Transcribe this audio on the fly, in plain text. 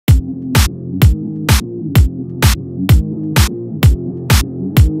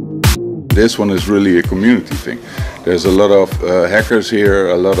This one is really a community thing. There's a lot of hackers here,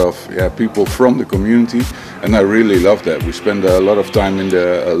 a lot of people from the community, and I really love that. We spend a lot of time in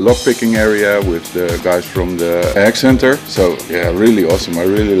the lockpicking area with the guys from the hack center. So yeah, really awesome. I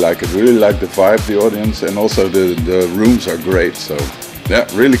really like it. Really like the vibe, the audience, and also the rooms are great. So yeah,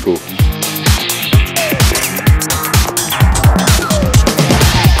 really cool.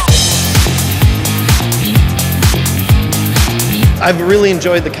 I've really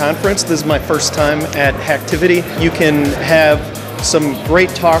enjoyed the conference. This is my first time at Hacktivity. You can have some great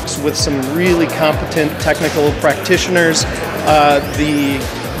talks with some really competent technical practitioners.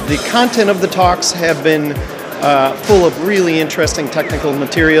 The content of the talks have been full of really interesting technical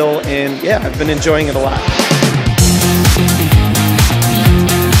material, and yeah, I've been enjoying it a lot.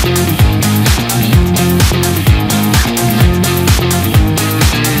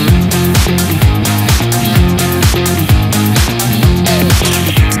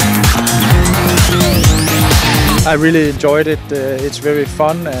 I really enjoyed it. It's very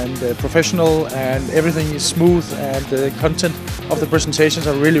fun and professional, and everything is smooth, and the content of the presentations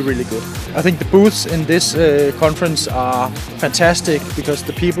are really, really good. I think the booths in this conference are fantastic because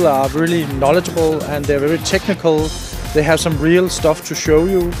the people are really knowledgeable and they're very technical. They have some real stuff to show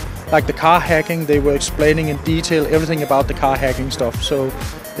you, like the car hacking. They were explaining in detail everything about the car hacking stuff. So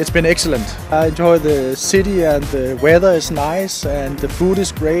it's been excellent. I enjoy the city, and the weather is nice, and the food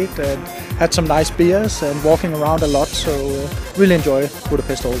is great, and had some nice beers and walking around a lot. So really enjoy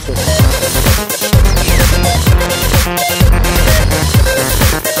Budapest also.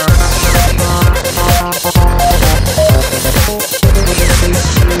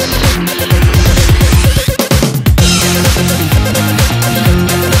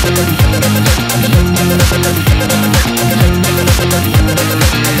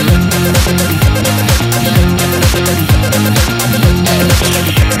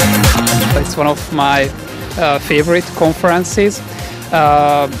 It's one of my favorite conferences.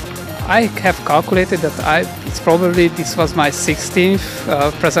 I have calculated that this was my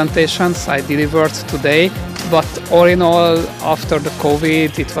 16th presentations I delivered today. But all in all, after the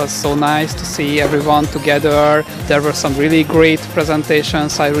COVID, it was so nice to see everyone together. There were some really great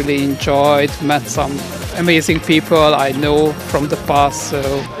presentations I really enjoyed, met some amazing people I know from the past, so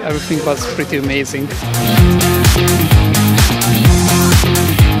everything was pretty amazing.